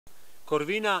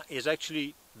Corvina is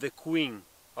actually the queen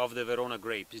of the Verona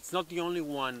grape. It's not the only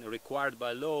one required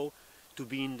by law to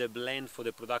be in the blend for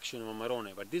the production of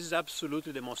Amarone, but this is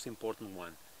absolutely the most important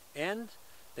one. And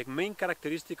the main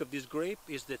characteristic of this grape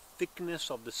is the thickness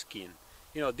of the skin.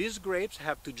 You know, these grapes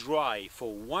have to dry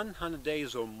for 100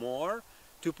 days or more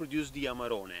to produce the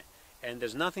Amarone. And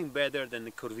there's nothing better than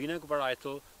the Corvina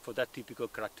varietal for that typical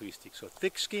characteristic. So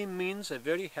thick skin means a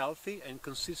very healthy and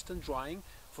consistent drying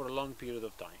for a long period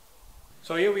of time.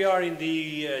 So here we are in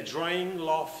the drying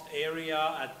loft area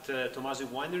at Tommasi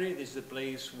Winery. This is the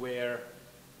place where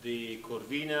the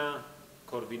Corvina,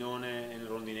 Corvinone and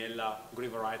Rondinella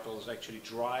grape varietals actually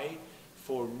dry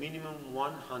for minimum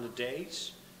 100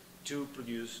 days to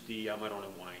produce the Amarone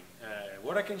wine.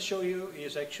 What I can show you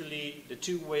is actually the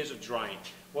two ways of drying.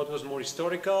 What was more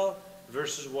historical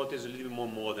versus what is a little more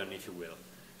modern, if you will.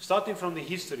 Starting from the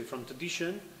history, from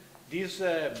tradition, these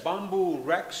bamboo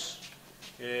racks,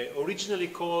 originally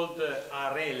called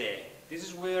arele. This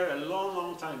is where a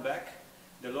long time back,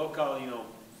 the local,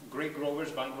 grape growers,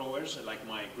 vine growers, like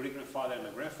my great-grandfather and my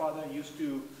grandfather, used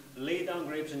to lay down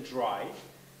grapes and dry.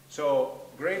 So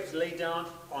grapes lay down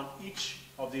on each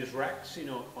of these racks,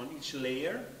 on each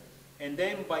layer, and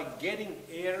then by getting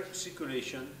air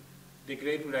circulation, the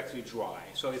grape would actually dry.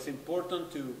 So it's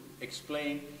important to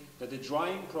explain that the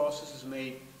drying process is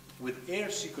made with air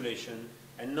circulation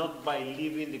and not by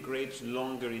leaving the grapes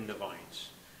longer in the vines.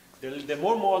 The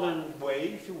more modern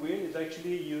way, if you will, is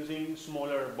actually using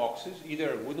smaller boxes,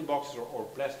 either wooden boxes or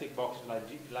plastic boxes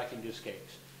like in this case.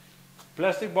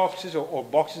 Plastic boxes or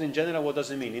boxes in general, what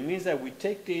does it mean? It means that we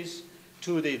take this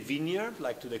to the vineyard,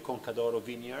 like to the Concadoro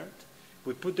vineyard.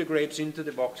 We put the grapes into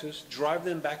the boxes, drive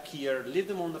them back here, leave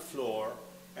them on the floor,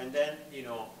 and then,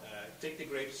 take the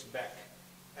grapes back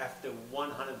after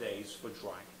 100 days for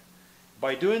drying.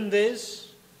 By doing this,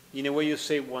 in a way you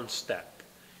save one step.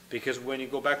 Because when you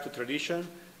go back to tradition,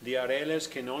 the areles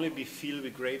can only be filled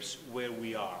with grapes where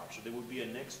we are. So there would be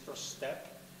an extra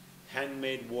step,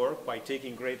 handmade work by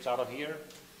taking grapes out of here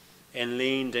and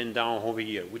laying them down over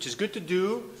here, which is good to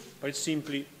do, but it's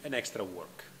simply an extra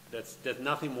work. That's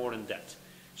nothing more than that.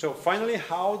 So finally,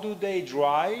 how do they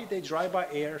dry? They dry by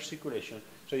air circulation.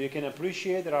 So you can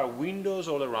appreciate there are windows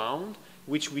all around,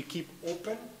 which we keep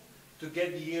open to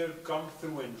get the air come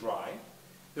through and dry.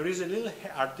 There is a little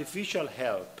artificial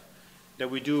help that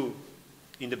we do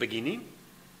in the beginning,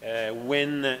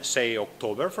 when, say,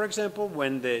 October, for example,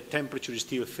 when the temperature is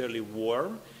still fairly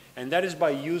warm, and that is by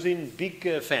using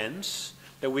big fans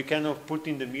that we kind of put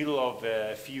in the middle of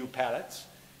a few pallets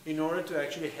in order to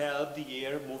actually help the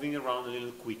air moving around a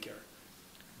little quicker.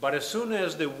 But as soon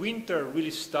as the winter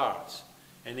really starts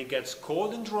and it gets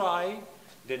cold and dry,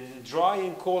 the dry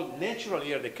and cold natural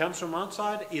air that comes from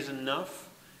outside is enough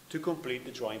to complete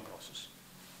the drying process.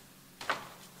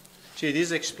 See,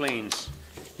 this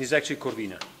is actually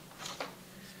Corvina.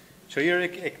 So here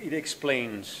it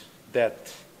explains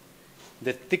that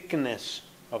the thickness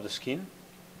of the skin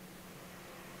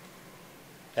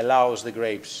allows the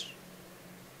grapes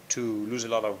to lose a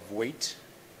lot of weight,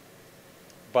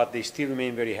 but they still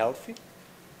remain very healthy.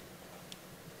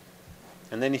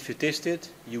 And then if you taste it,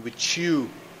 you would chew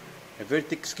a very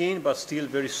thick skin, but still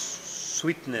very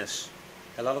sweetness,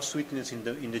 a lot of sweetness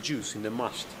in the juice, in the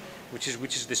must, which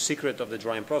is the secret of the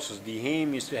drying process. The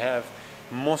aim is to have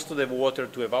most of the water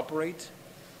to evaporate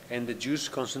and the juice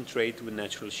concentrate with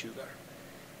natural sugar.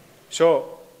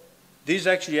 So this is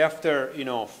actually after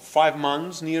 5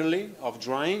 months nearly of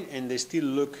drying, and they still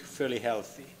look fairly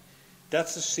healthy.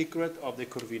 That's the secret of the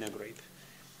Corvina grape.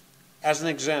 As an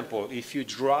example, if you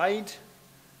dried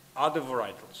other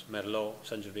varietals, Merlot,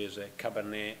 Sangiovese,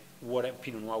 Cabernet,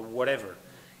 Pinot Noir, whatever,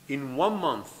 in 1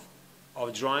 month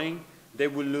of drying, they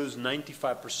will lose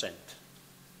 95%.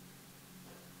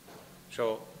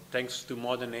 So thanks to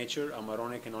modern nature,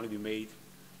 Amarone can only be made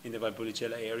in the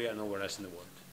Valpolicella area and nowhere else in the world.